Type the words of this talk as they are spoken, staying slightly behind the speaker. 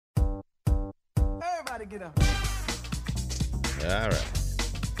Everybody get up. All right.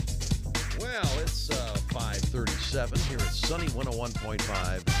 Well, it's 5:37 here at Sunny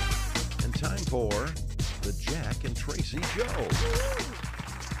 101.5, and time for the Jack and Tracy Show.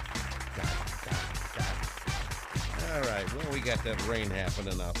 Got it. All right. Well, we got that rain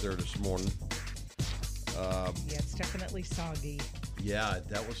happening out there this morning. Yeah, it's definitely soggy. Yeah,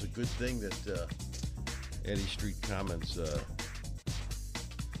 that was a good thing that Eddie Street Commons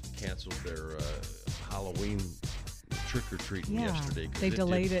canceled their Halloween trick-or-treating yesterday. They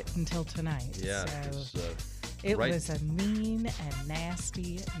delayed it until tonight. Yeah, so it was a mean and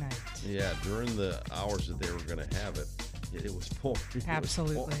nasty night. Yeah, during the hours that they were going to have it, it was pouring.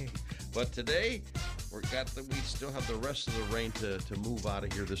 Absolutely. But today, we still have the rest of the rain to move out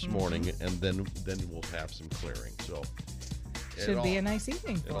of here this morning, and then we'll have some clearing. So should be a nice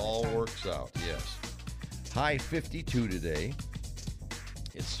evening for it us. all works out, yes. High 52 today.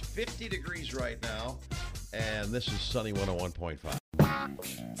 It's 50 degrees right now, and this is Sunny 101.5.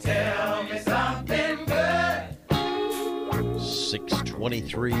 Tell me something good.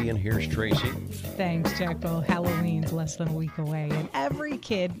 6:23, and here's Tracy. Thanks, Jack. Well, Halloween's less than a week away, and every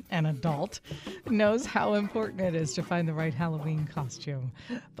kid and adult knows how important it is to find the right Halloween costume.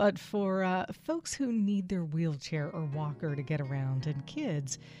 But for folks who need their wheelchair or walker to get around, and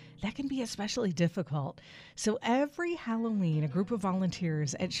kids, that can be especially difficult. So every Halloween, a group of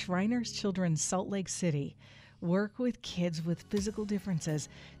volunteers at Shriners Children's Salt Lake City work with kids with physical differences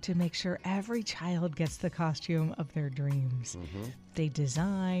to make sure every child gets the costume of their dreams. They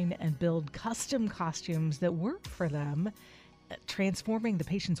design and build custom costumes that work for them, transforming the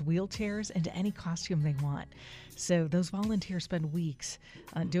patient's wheelchairs into any costume they want. So those volunteers spend weeks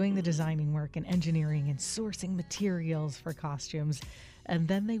doing the designing work and engineering and sourcing materials for costumes. And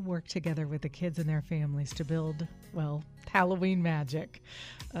then they work together with the kids and their families to build, well, Halloween magic.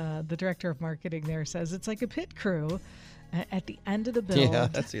 The director of marketing there says it's like a pit crew. At the end of the build. Yeah,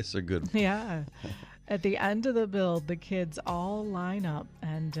 that's a good. Yeah. At the end of the build, the kids all line up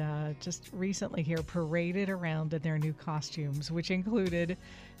and just recently here paraded around in their new costumes, which included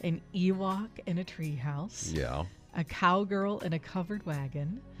an Ewok in a treehouse. Yeah. A cowgirl in a covered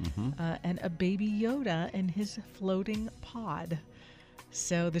wagon, and a baby Yoda in his floating pod.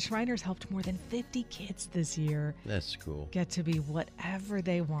 So the Shriners helped more than 50 kids this year. That's cool. Get to be whatever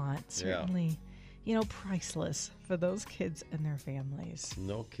they want. Certainly, priceless for those kids and their families.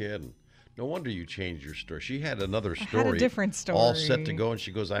 No kidding. No wonder you changed your story. She had another story. I had a different story. All set to go, and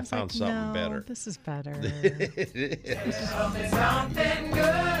she goes, I found like, something no, better. This is better. It is. Tell me something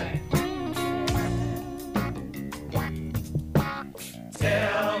good.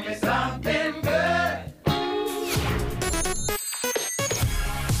 Tell me something good.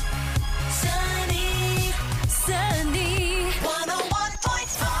 Sunny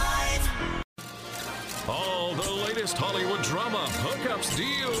 101.5. All the latest Hollywood drama, hookups,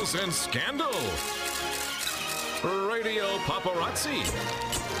 deals, and scandal. Radio Paparazzi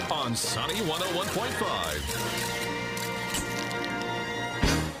on Sunny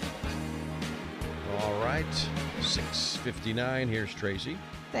 101.5. All right. 6:59. Here's Tracy.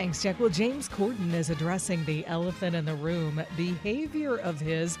 Thanks, Jack. Well, James Corden is addressing the elephant in the room behavior of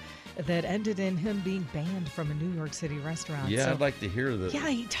his that ended in him being banned from a New York City restaurant. Yeah, So, I'd like to hear the. yeah,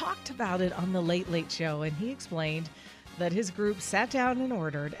 he talked about it on the Late Late Show, and he explained that his group sat down and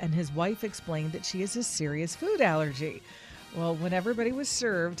ordered, and his wife explained that she has a serious food allergy. Well, when everybody was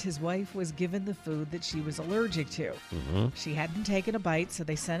served, his wife was given the food that she was allergic to. She hadn't taken a bite, so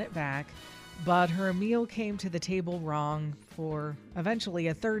they sent it back. But her meal came to the table wrong for eventually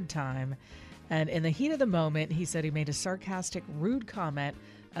a third time. And in the heat of the moment, he said he made a sarcastic, rude comment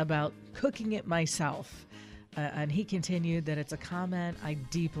about cooking it myself. And he continued that it's a comment I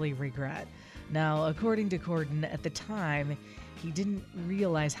deeply regret. Now, according to Corden, at the time, he didn't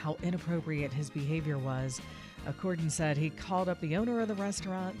realize how inappropriate his behavior was. Corden said he called up the owner of the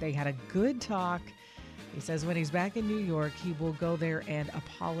restaurant. They had a good talk. He says when he's back in New York, he will go there and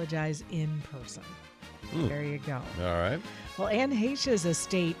apologize in person. There you go. All right. Well, Anne Heche's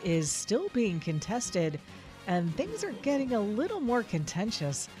estate is still being contested, and things are getting a little more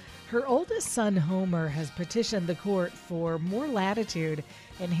contentious. Her oldest son, Homer, has petitioned the court for more latitude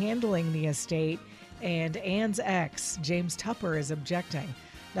in handling the estate, and Anne's ex, James Tupper, is objecting.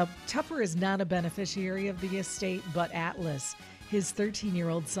 Now, Tupper is not a beneficiary of the estate, but Atlas, his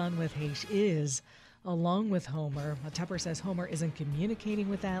 13-year-old son with Heche, is, along with Homer. Tupper says Homer isn't communicating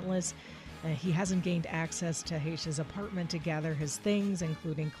with Atlas. He hasn't gained access to Heche's apartment to gather his things,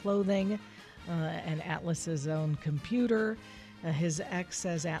 including clothing and Atlas's own computer. His ex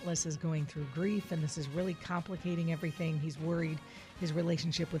says Atlas is going through grief, and this is really complicating everything. He's worried his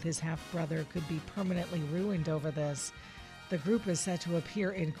relationship with his half-brother could be permanently ruined over this. The group is set to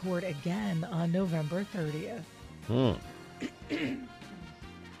appear in court again on November 30th.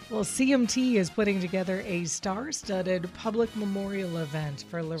 Well, CMT is putting together a star-studded public memorial event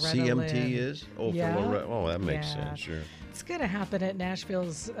for Loretta Lynn. CMT is? Oh, Yeah. for Loretta. Oh, that makes Yeah. sense, sure. It's going to happen at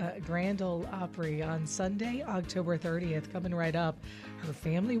Nashville's Grand Ole Opry on Sunday, October 30th. Coming right up. Her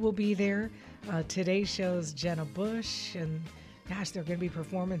family will be there. Today's show's Jenna Bush. And gosh, there are going to be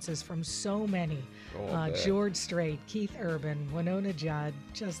performances from so many. Oh, I bet. George Strait, Keith Urban, Winona Judd.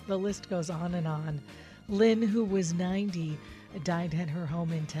 Just the list goes on and on. Lynn, who was 90, died at her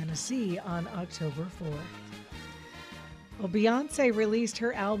home in Tennessee on October 4th. Well, Beyonce released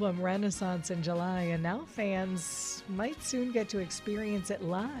her album Renaissance in July, and now fans might soon get to experience it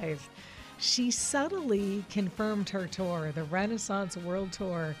live. She subtly confirmed her tour. The Renaissance World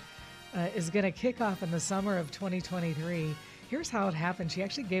Tour is going to kick off in the summer of 2023. Here's how it happened. She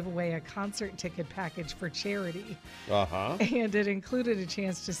actually gave away a concert ticket package for charity, Uh-huh. and it included a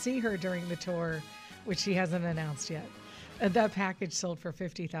chance to see her during the tour, which she hasn't announced yet. That package sold for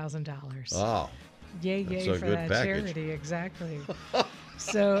 $50,000. Oh. Yay, That's yay a for good that package. charity, exactly.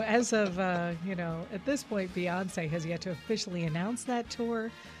 So as of, at this point, Beyonce has yet to officially announce that tour,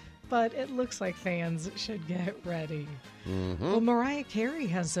 but it looks like fans should get ready. Well, Mariah Carey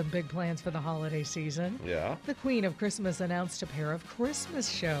has some big plans for the holiday season. Yeah. The Queen of Christmas announced a pair of Christmas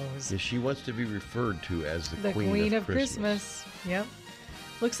shows. Yeah, she wants to be referred to as the, The Queen of Christmas. Yep.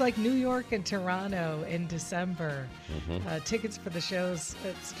 Looks like New York and Toronto in December. Tickets for the shows,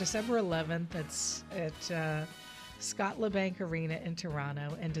 it's December 11th. It's at Scott LeBanc Arena in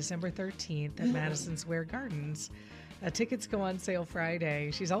Toronto, and December 13th at Madison Square Gardens. Tickets go on sale Friday.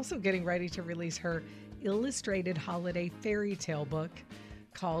 She's also getting ready to release her illustrated holiday fairy tale book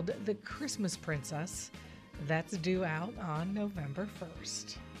called The Christmas Princess. That's due out on November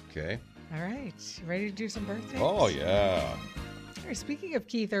 1st. Okay. All right, you ready to do some birthdays? Oh, yeah. All right, speaking of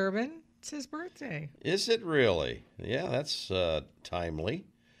Keith Urban, it's his birthday. Is it really? Yeah, that's timely.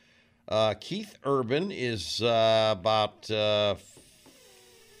 Keith Urban is about 50...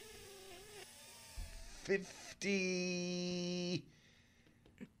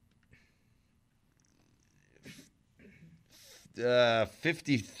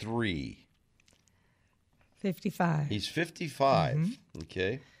 53. 55. He's 55.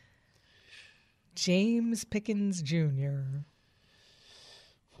 Okay. James Pickens Jr.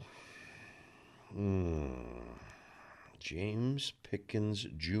 James Pickens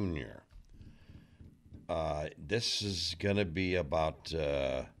Jr. This is going to be about...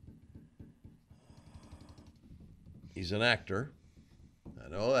 he's an actor. I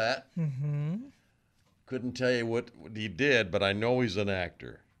know that. Couldn't tell you what he did, but I know he's an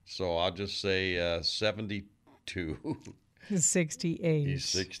actor. So I'll just say 72. He's 68. He's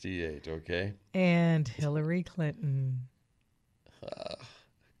 68, okay? And Hillary Clinton.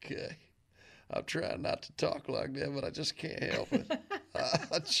 Okay. I'm trying not to talk like that, but I just can't help it.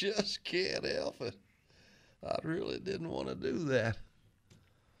 I just can't help it. I really didn't want to do that.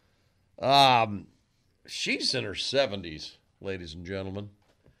 She's in her 70s, ladies and gentlemen.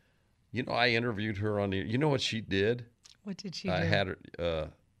 You know, I interviewed her on the... You know what she did? What did she do? I had her...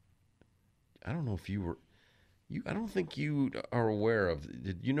 I don't know if you were... I don't think you are aware of...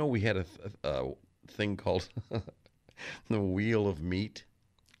 Did you know we had a thing called the Wheel of Meat?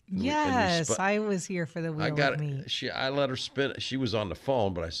 Yes, I was here for the Wheel of Meat. I let her spin. She was on the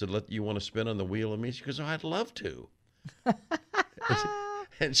phone, but I said, "You want to spin on the Wheel of Meat?" She goes, "Oh, I'd love to."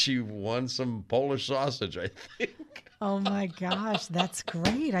 And she won some Polish sausage, I think. Oh my gosh, that's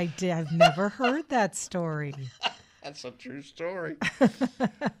great. I've never heard that story. That's a true story.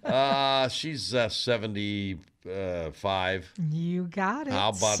 She's 75. You got it. How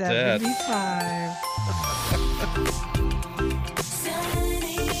about 75.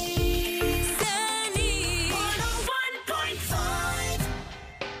 Sunny 101.5.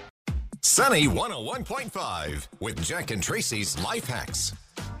 Sunny 101.5 with Jack and Tracy's Life Hacks.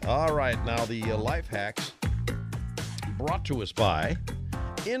 All right, now the life hacks brought to us by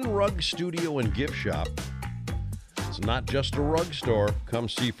In Rug Studio and Gift Shop. It's not just a rug store. Come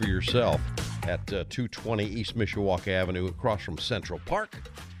see for yourself at 220 East Mishawaka Avenue across from Central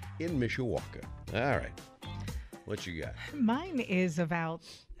Park in Mishawaka. All right, what you got? Mine is about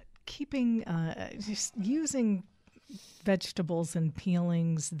keeping, just using vegetables and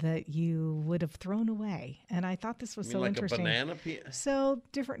peelings that you would have thrown away. And I thought this was You so mean like interesting. a banana peel? So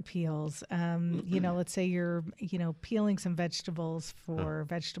different peels. Let's say you're, peeling some vegetables for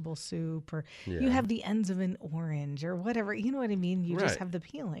vegetable soup, or you Yeah. have the ends of an orange or whatever. You know what I mean? You just Right. have the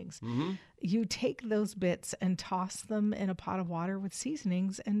peelings. You take those bits and toss them in a pot of water with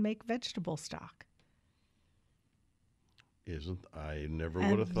seasonings and make vegetable stock. I never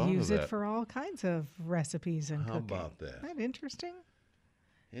would have And thought of use that. it for all kinds of recipes and How cooking. about that? Isn't that interesting?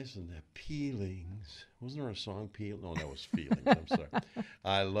 Isn't that peelings? Wasn't there a song, Peel? No, that was feelings. I'm sorry.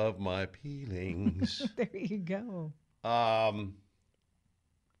 I love my peelings. There you go.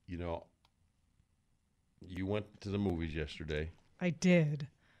 You went to the movies yesterday, I did.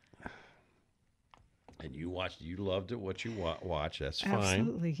 and you loved it, what you watch. That's fine.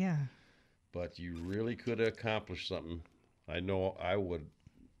 Absolutely, yeah. But you really could have accomplished something. I know I would.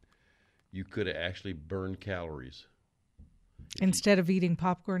 You could have actually burned calories. Instead of eating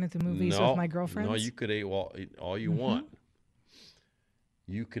popcorn at the movies No, with my girlfriends? No, you could eat all you want.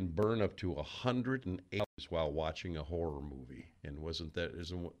 You can burn up to 108 hours while watching a horror movie. And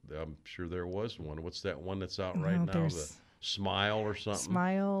I'm sure there was one. What's that one that's out right No, now? The there's Smile or something?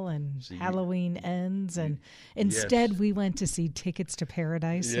 Smile and See, Halloween Ends. And instead, we went to see Tickets to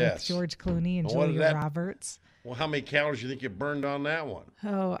Paradise Yes. with George Clooney and Well, what did Julia that- Roberts. Well, how many calories do you think you burned on that one?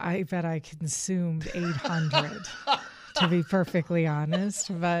 Oh, I bet I consumed 800. To be perfectly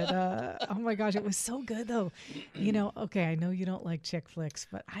honest, but oh my gosh, it was so good though. Okay, I know you don't like chick flicks,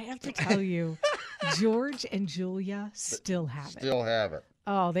 but I have to tell you, George and Julia still have it. Still have it.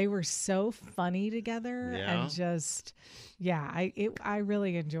 Oh, they were so funny together, Yeah. and just, I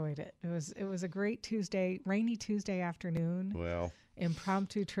really enjoyed it. It was a great rainy Tuesday afternoon, Well,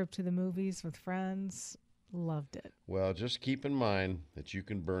 impromptu trip to the movies with friends. Loved it. just keep in mind that you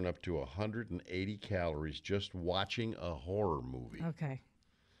can burn up to 180 calories just watching a horror movie. Okay.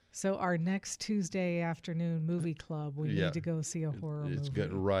 So our next Tuesday afternoon movie club, we Yeah. need to go see a horror movie. It's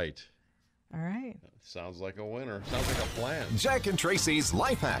good, right? All right. Sounds like a winner. Sounds like a plan. Jack and Tracy's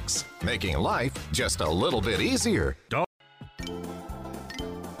Life Hacks, making life just a little bit easier.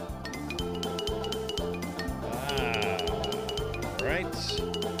 Right.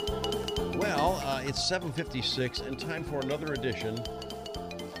 Well, it's 7:56 and time for another edition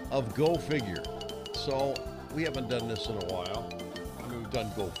of Go Figure. So we haven't done this in a while. I mean, we've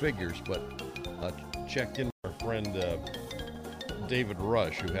done Go Figures, but checked in with our friend David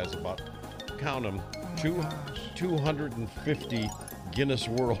Rush, who has about, count them, 250 Guinness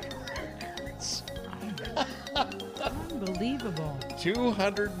World Records. Unbelievable.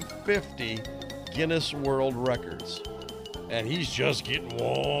 250 Guinness World Records. And he's just getting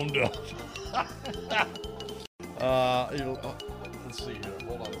warmed up. Let's see here.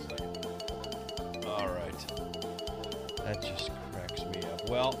 Hold on a second. All right. That just cracks me up.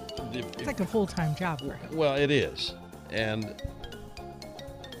 Well, It's like a full-time job for him. well, it is. And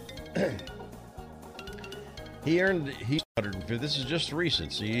he 150. This is just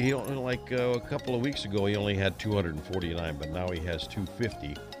recent. See, he only, a couple of weeks ago, he only had 249, but now he has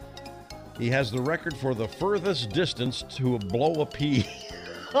 250. He has the record for the furthest distance to blow a pea.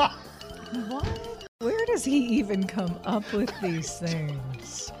 What? Where does he even come up with these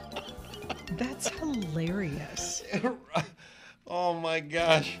things? That's hilarious. Oh my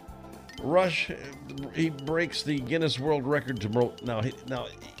gosh. Rush, he breaks the Guinness World Record to promote. Now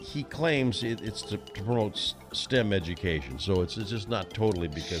he claims it's to promote STEM education, so it's just not totally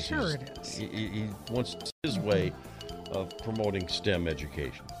because Sure it is. he wants his way of promoting STEM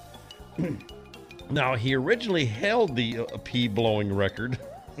education. Now, he originally held the pea blowing record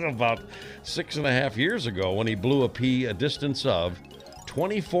about 6.5 years ago when he blew a pea a distance of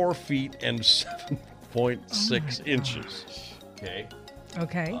 24 feet and 7.6 inches. Okay.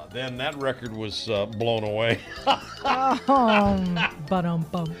 Okay. Then that record was blown away.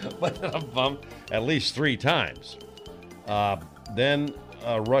 Bum. At least 3 times. Then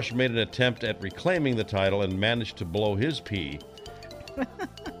Rush made an attempt at reclaiming the title and managed to blow his pea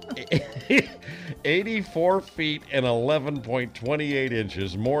 84 feet and 11.28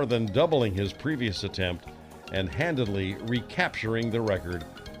 inches, more than doubling his previous attempt and handily recapturing the record.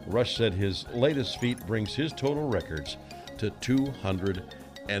 Rush said his latest feat brings his total records to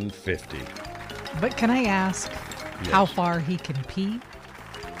 250. But can I ask how far he can pee?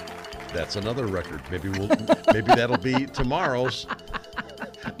 That's another record. Maybe that'll be tomorrow's.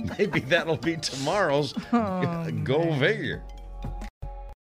 Maybe that'll be tomorrow's Go Figure.